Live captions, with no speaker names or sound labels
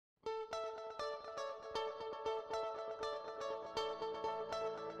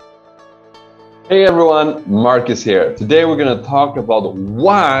Hey everyone, Marcus here. Today we're going to talk about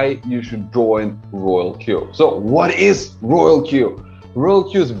why you should join Royalq. So what is Royalq?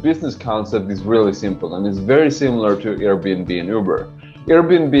 Royalq's business concept is really simple and it's very similar to Airbnb and Uber.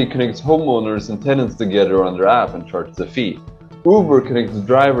 Airbnb connects homeowners and tenants together on their app and charges a fee. Uber connects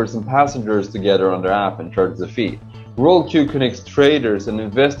drivers and passengers together on their app and charges a fee. Royalq connects traders and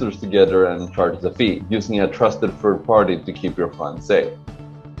investors together and charges a fee, using a trusted third party to keep your funds safe.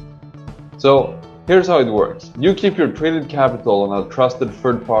 So here's how it works. You keep your traded capital on a trusted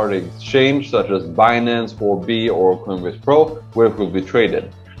third-party exchange such as Binance, houbi, or Coinbase Pro, where it will be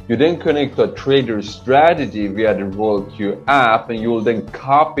traded. You then connect to a trader's strategy via the Royalq app, and you will then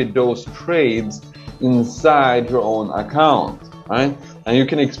copy those trades inside your own account, right? And you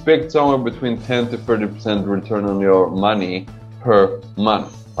can expect somewhere between 10 to 30% return on your money per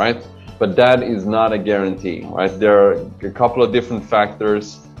month, right? But that is not a guarantee, right? There are a couple of different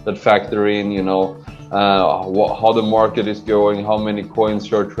factors that factor in, how the market is going, how many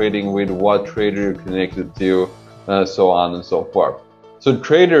coins you're trading with, what trader you're connected to, so on and so forth. So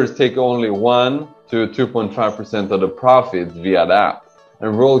traders take only 1 to 2.5% of the profits via the app,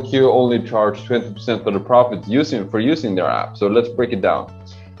 and Royalq only charge 20% of the profits for using their app. So let's break it down.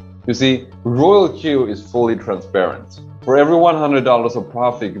 You see, Royalq is fully transparent. For every $100 of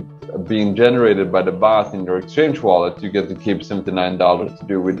profit being generated by the bot in your exchange wallet, you get to keep $79 to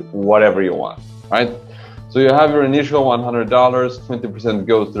do with whatever you want, right? So you have your initial $100, 20%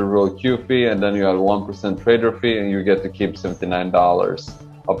 goes to the Royalq fee, and then you have 1% trader fee, and you get to keep $79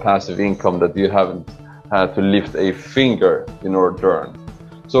 of passive income that you haven't had to lift a finger in order to earn.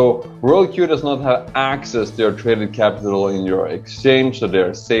 So Royalq does not have access to your traded capital in your exchange, so they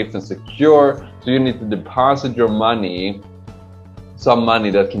are safe and secure. So you need to deposit your money, some money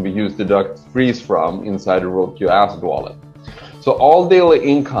that can be used to deduct fees from inside the Royalq asset wallet. So all daily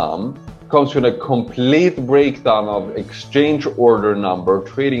income comes with a complete breakdown of exchange order number,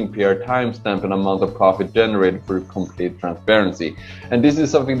 trading pair, timestamp, and amount of profit generated for complete transparency. And this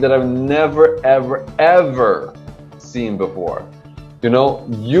is something that I've never, ever seen before.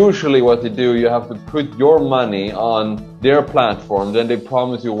 Usually what they do, you have to put your money on their platform, then they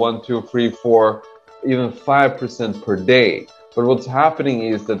promise you 1, 2, 3, 4, even 5% per day. But what's happening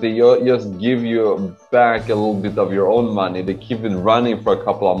is that they just give you back a little bit of your own money. They keep it running for a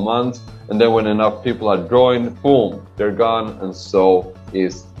couple of months, and then when enough people are joined, boom, they're gone, and so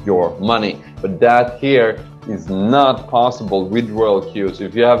is your money. But that here is not possible with Royalq. So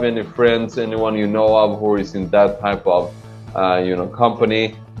if you have any friends, anyone you know of who is in that type of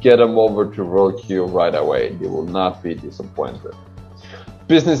company, get them over to Royalq right away. You will not be disappointed.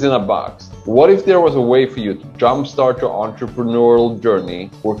 Business in a box. What if there was a way for you to jumpstart your entrepreneurial journey,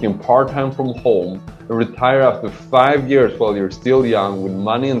 working part-time from home, and retire after 5 years while you're still young with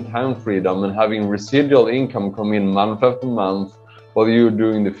money and time freedom, and having residual income come in month after month while you're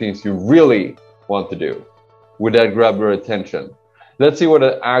doing the things you really want to do? Would that grab your attention? Let's see what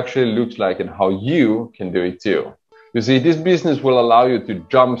it actually looks like and how you can do it too. You see, this business will allow you to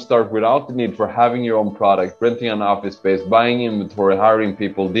jumpstart without the need for having your own product, renting an office space, buying inventory, hiring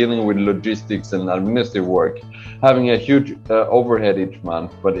people, dealing with logistics and administrative work, having a huge overhead each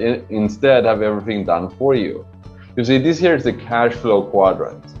month, but instead have everything done for you. You see, this here is the cash flow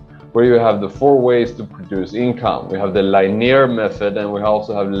quadrant, where you have the 4 ways to produce income. We have the linear method, and we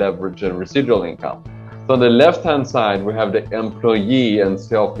also have leverage and residual income. So on the left-hand side, we have the employee and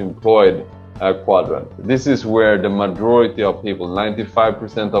self-employed quadrant. This is where the majority of people,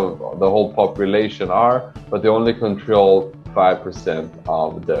 95% of the whole population are, but they only control 5%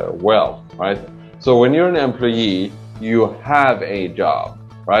 of the wealth, right? So when you're an employee, you have a job,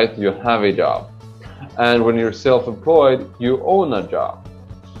 right? You have a job. And when you're self-employed, you own a job.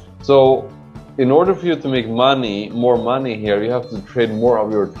 So in order for you to make money, more money here, you have to trade more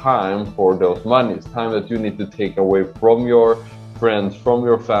of your time for those monies, time that you need to take away from your friends, from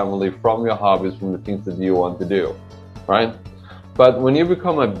your family, from your hobbies, from the things that you want to do, right? But when you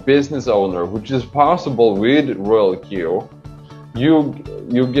become a business owner, which is possible with Royalq,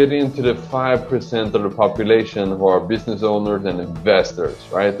 you get into the 5% of the population who are business owners and investors,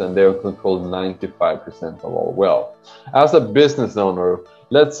 right? And they control 95% of all wealth. As a business owner,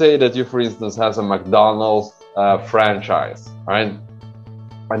 let's say that you, for instance, has a McDonald's franchise, right?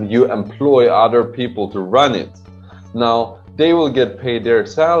 And you employ other people to run it. Now, they will get paid their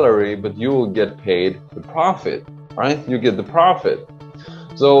salary, but you will get paid the profit, right? You get the profit.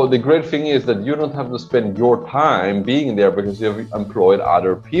 So the great thing is that you don't have to spend your time being there because you have employed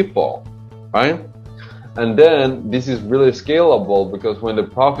other people, right? And then this is really scalable because when the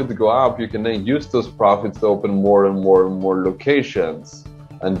profits go up, you can then use those profits to open more and more locations.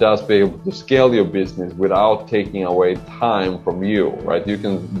 and thus be able to scale your business without taking away time from you, right? You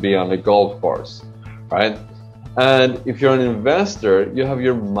can be on a golf course, right? And if you're an investor, you have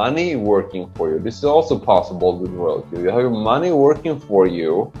your money working for you. This is also possible with Royalq. You have your money working for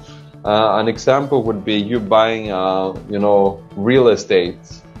you. An example would be you buying, real estate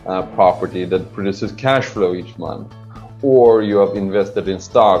property that produces cash flow each month, or you have invested in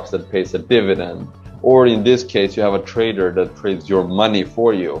stocks that pays a dividend, or in this case, you have a trader that trades your money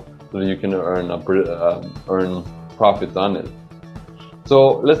for you, so that you can earn profits on it.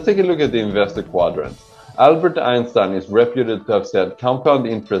 So let's take a look at the investor quadrant. Albert Einstein is reputed to have said, "Compound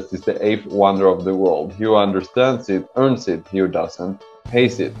interest is the eighth wonder of the world. He who understands it earns it. He who doesn't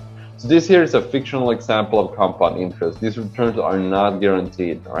pays it." So this here is a fictional example of compound interest. These returns are not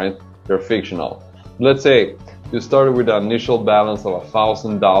guaranteed, right? They're fictional. Let's say you started with an initial balance of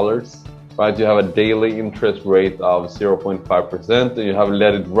 $1,000, right? You have a daily interest rate of 0.5%, and you have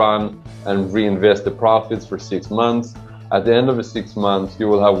let it run and reinvest the profits for 6 months. At the end of the 6 months, you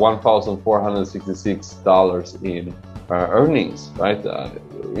will have $1,466 in earnings, right?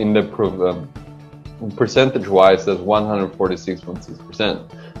 In the percentage-wise, that's 146.6%.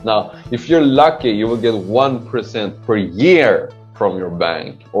 Now, if you're lucky, you will get 1% per year from your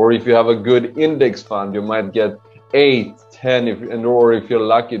bank. Or if you have a good index fund, you might get 8, 10, or if you're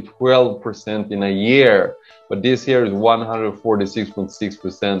lucky, 12% in a year. But this here is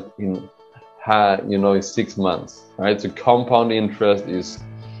 146.6% in 6 months, right? So compound interest is,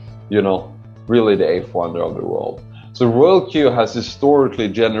 really the eighth wonder of the world. So Royalq has historically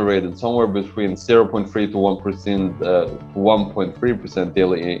generated somewhere between 0.3 to 1.3%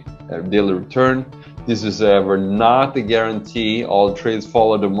 daily return. This is ever not a guarantee. All trades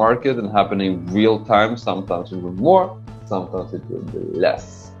follow the market and happen in real time. Sometimes it will be more, sometimes it will be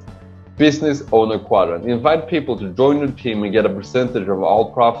less. Business owner quadrant. Invite people to join your team and get a percentage of all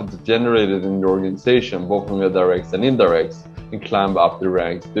profits generated in the organization, both from your directs and indirects, and climb up the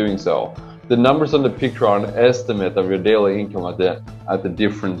ranks doing so. The numbers on the picture are an estimate of your daily income at the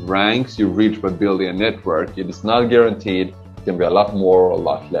different ranks you reach by building a network. It is not guaranteed. It can be a lot more or a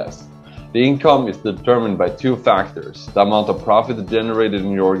lot less. The income is determined by two factors: the amount of profit generated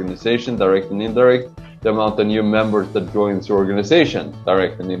in your organization, direct and indirect, the amount of new members that joins your organization,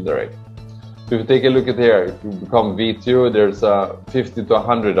 direct and indirect. So if you take a look at here, if you become V2, there's $50 to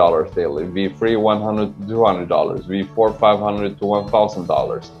 $100 daily, V3 $100 to $200, V4 $500 to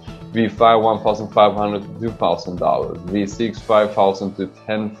 $1,000. V5 $1,500 to $2,000, V6 $5,000 to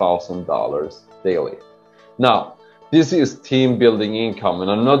 $10,000 daily. Now, this is team building income, and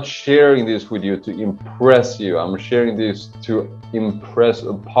I'm not sharing this with you to impress you. I'm sharing this to impress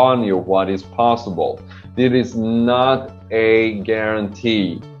upon you what is possible. It is not a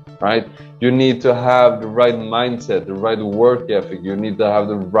guarantee, right? You need to have the right mindset, the right work ethic. You need to have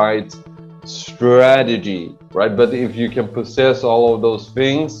the right strategy, right? But if you can possess all of those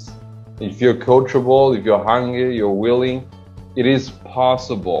things, if you're coachable, if you're hungry, you're willing, it is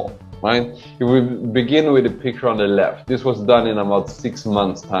possible, right? If we begin with the picture on the left, this was done in about 6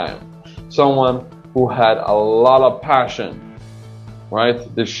 months' time. Someone who had a lot of passion, right?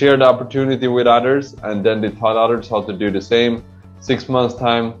 They shared the opportunity with others, and then they taught others how to do the same. 6 months'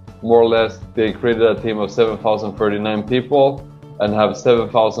 time, more or less, they created a team of 7,039 people and have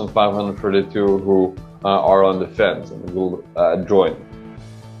 7,532 who are on the fence and will join.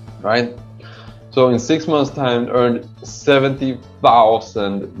 Right? So in 6 months' time, earned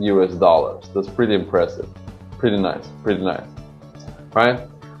 $70,000 US. That's pretty impressive. Pretty nice, right?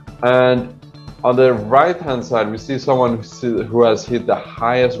 And on the right-hand side, we see someone who has hit the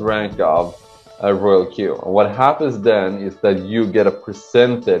highest rank of Royalq. And what happens then is that you get a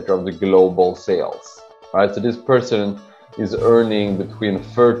percentage of the global sales, right? So this person is earning between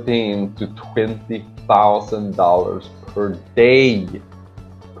 $13,000 to $20,000 per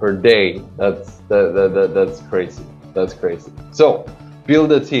day. That's crazy. So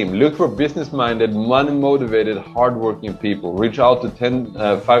build a team. Look for business-minded, money-motivated, hardworking people. Reach out to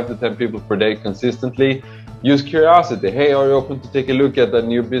 5 to 10 people per day consistently. Use curiosity. Hey, are you open to take a look at a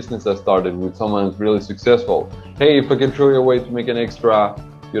new business I started with someone who's really successful? Hey, if I can show you a way to make an extra,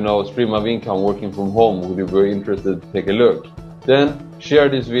 stream of income working from home, would you be very interested to take a look? Then share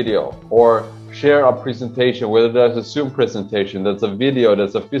this video or share a presentation, whether that's a Zoom presentation, that's a video,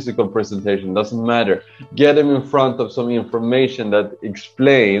 that's a physical presentation, doesn't matter. Get them in front of some information that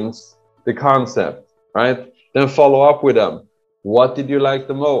explains the concept, right? Then follow up with them. What did you like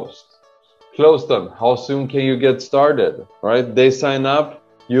the most? Close them. How soon can you get started, right? They sign up,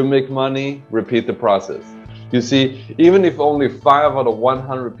 you make money, repeat the process. You see, even if only 5 out of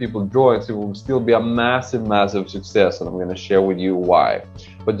 100 people join, it will still be a massive, massive success, and I'm going to share with you why.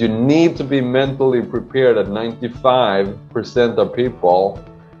 But you need to be mentally prepared that 95% of people,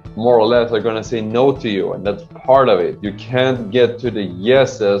 more or less, are going to say no to you, and that's part of it. You can't get to the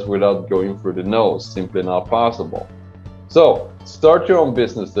yeses without going through the no's. Simply not possible. So start your own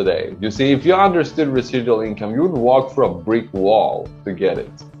business today. You see, if you understood residual income, you would walk through a brick wall to get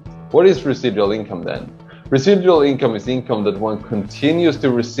it. What is residual income then? Residual income is income that one continues to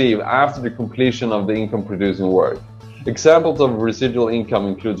receive after the completion of the income producing work. Examples of residual income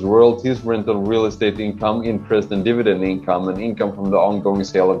includes royalties, rental real estate income, interest and dividend income, and income from the ongoing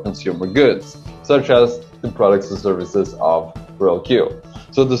sale of consumer goods, such as the products and services of Royalq.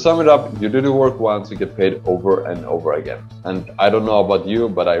 So to sum it up, you do the work once, you get paid over and over again. And I don't know about you,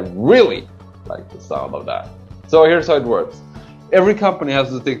 but I really like the sound of that. So here's how it works. Every company has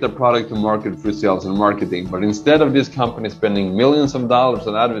to take their product to market through sales and marketing, but instead of this company spending millions of dollars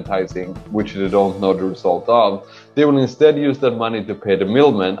on advertising, which they don't know the result of, they will instead use that money to pay the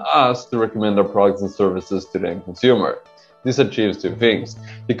middleman, us, to recommend their products and services to the end consumer. This achieves two things.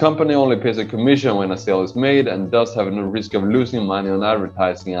 The company only pays a commission when a sale is made and does have no risk of losing money on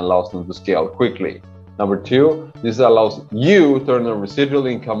advertising and allows them to scale quickly. Number two, this allows you to earn a residual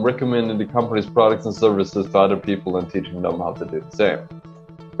income recommending the company's products and services to other people and teaching them how to do the same.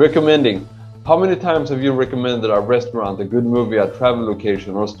 Recommending. How many times have you recommended a restaurant, a good movie, a travel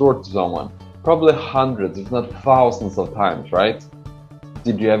location, or a store to someone? Probably hundreds, if not thousands of times, right?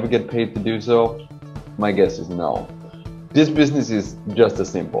 Did you ever get paid to do so? My guess is no. This business is just as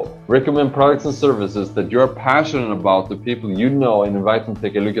simple. Recommend products and services that you're passionate about to people you know and invite them to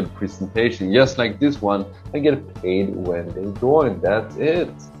take a look at the presentation, just like this one, and get paid when they join. That's it.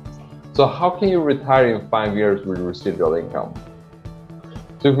 So how can you retire in 5 years with residual income?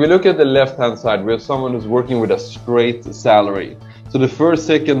 So if we look at the left-hand side, we have someone who's working with a straight salary. So the first,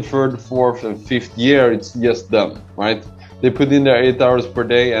 second, third, fourth, and fifth year, it's just them, right? They put in their 8 hours per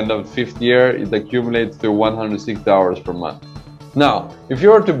day, and the fifth year, it accumulates to 160 hours per month. Now, if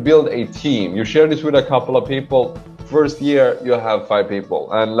you were to build a team, you share this with a couple of people, first year, you have 5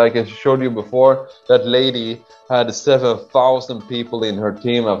 people. And like I showed you before, that lady had 7,000 people in her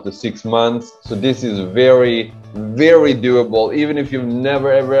team after 6 months. So this is very, very doable. Even if you've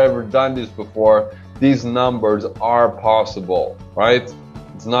never, ever done this before, these numbers are possible, right?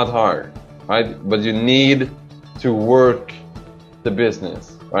 It's not hard, right? But you need to work the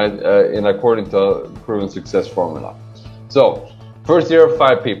business, right, in according to a proven success formula. So first year,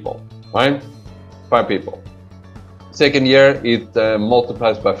 5 people, right? 5 people. Second year, it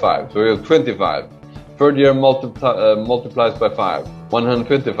multiplies by 5, so we have 25. Third year multiplies by 5,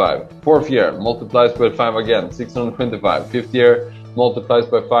 125. Fourth year multiplies by 5 again, 625. Fifth year multiplies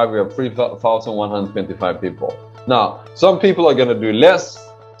by 5, we have 3,125 people. Now, some people are going to do less,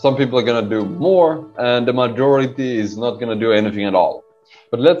 some people are going to do more, and the majority is not going to do anything at all.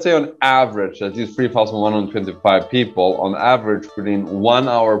 But let's say on average, that is 3,125 people, on average putting 1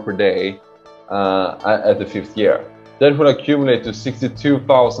 hour per day at the fifth year. That would accumulate to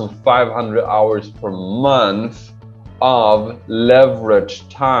 62,500 hours per month of leverage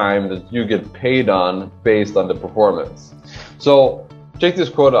time that you get paid on based on the performance. So check this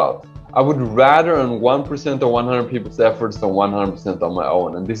quote out. I would rather earn 1% of 100 people's efforts than 100% on my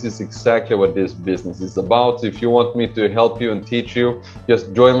own. And this is exactly what this business is about. So if you want me to help you and teach you,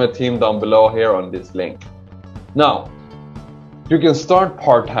 just join my team down below here on this link. Now, you can start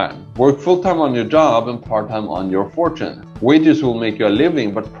part-time, work full-time on your job and part-time on your fortune. Wages will make you a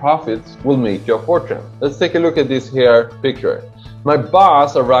living, but profits will make you a fortune. Let's take a look at this here picture. My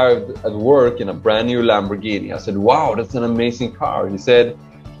boss arrived at work in a brand new Lamborghini. I said, wow, that's an amazing car. He said,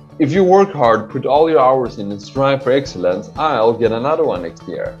 if you work hard, put all your hours in and strive for excellence, I'll get another one next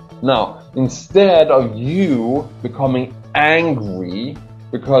year. Now, instead of you becoming angry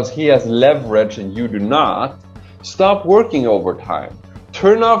because he has leverage and you do not, stop working overtime.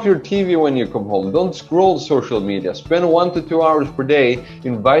 Turn off your TV when you come home. Don't scroll social media. Spend 1 to 2 hours per day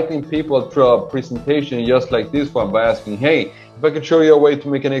inviting people to a presentation just like this one by asking, hey, if I could show you a way to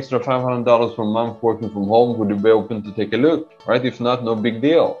make an extra $500 per month working from home, would you be open to take a look? Right? If not, no big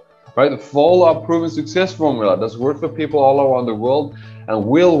deal. Right? Follow a proven success formula that's worked for people all around the world and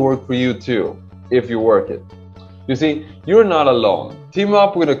will work for you too, if you work it. You see, you're not alone. Team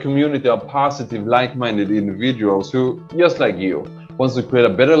up with a community of positive, like-minded individuals who, just like you, wants to create a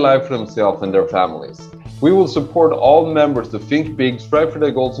better life for themselves and their families. We will support all members to think big, strive for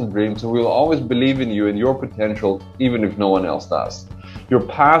their goals and dreams, and we will always believe in you and your potential, even if no one else does. Your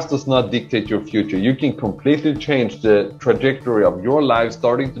past does not dictate your future. You can completely change the trajectory of your life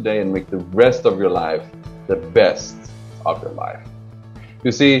starting today and make the rest of your life the best of your life.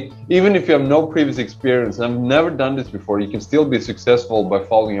 You see, even if you have no previous experience and have never done this before, you can still be successful by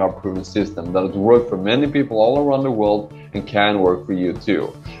following our proven system that has worked for many people all around the world and can work for you too.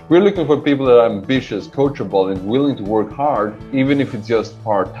 We're looking for people that are ambitious, coachable, and willing to work hard, even if it's just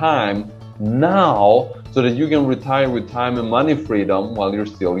part-time, now, so that you can retire with time and money freedom while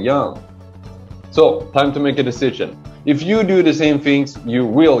you're still young. So, time to make a decision. If you do the same things, you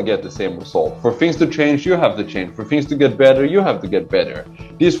will get the same result. For things to change, you have to change. For things to get better, you have to get better.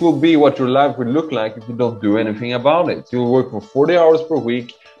 This will be what your life will look like if you don't do anything about it. You'll work for 40 hours per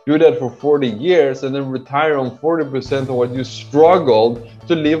week, do that for 40 years, and then retire on 40% of what you struggled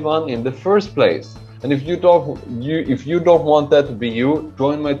to live on in the first place. And if you don't want that to be you,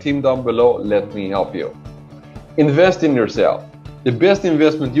 join my team down below. Let me help you. Invest in yourself. The best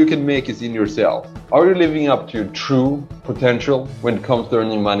investment you can make is in yourself. Are you living up to your true potential when it comes to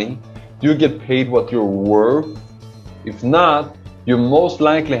earning money? Do you get paid what you're worth? If not, you most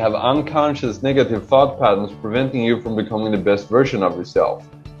likely have unconscious negative thought patterns preventing you from becoming the best version of yourself.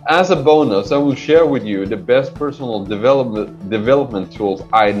 As a bonus, I will share with you the best personal development tools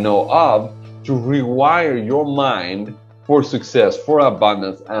I know of to rewire your mind for success, for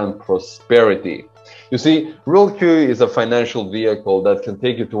abundance and prosperity. You see, Royalq is a financial vehicle that can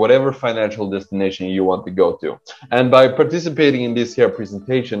take you to whatever financial destination you want to go to. And by participating in this here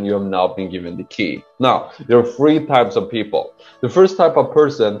presentation, you have now been given the key. Now, there are three types of people. The first type of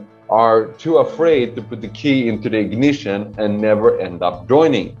person are too afraid to put the key into the ignition and never end up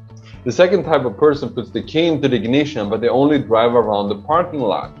joining. The second type of person puts the key into the ignition, but they only drive around the parking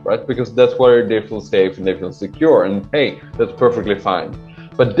lot, right? Because that's where they feel safe and they feel secure. And hey, that's perfectly fine.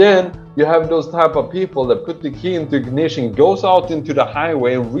 But then you have those type of people that put the key into ignition, goes out into the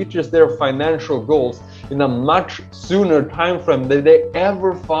highway and reaches their financial goals in a much sooner time frame than they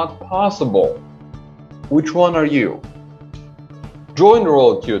ever thought possible. Which one are you? Join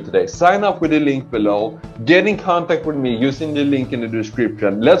Royalq today. Sign up with the link below. Get in contact with me using the link in the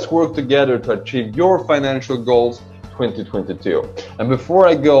description. Let's work together to achieve your financial goals 2022. And before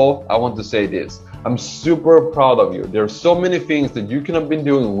I go, I want to say this. I'm super proud of you. There are so many things that you could have been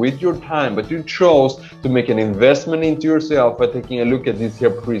doing with your time, but you chose to make an investment into yourself by taking a look at this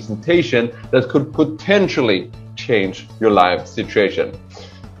here presentation that could potentially change your life situation.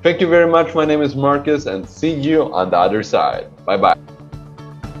 Thank you very much. My name is Marcus, and see you on the other side. Bye-bye.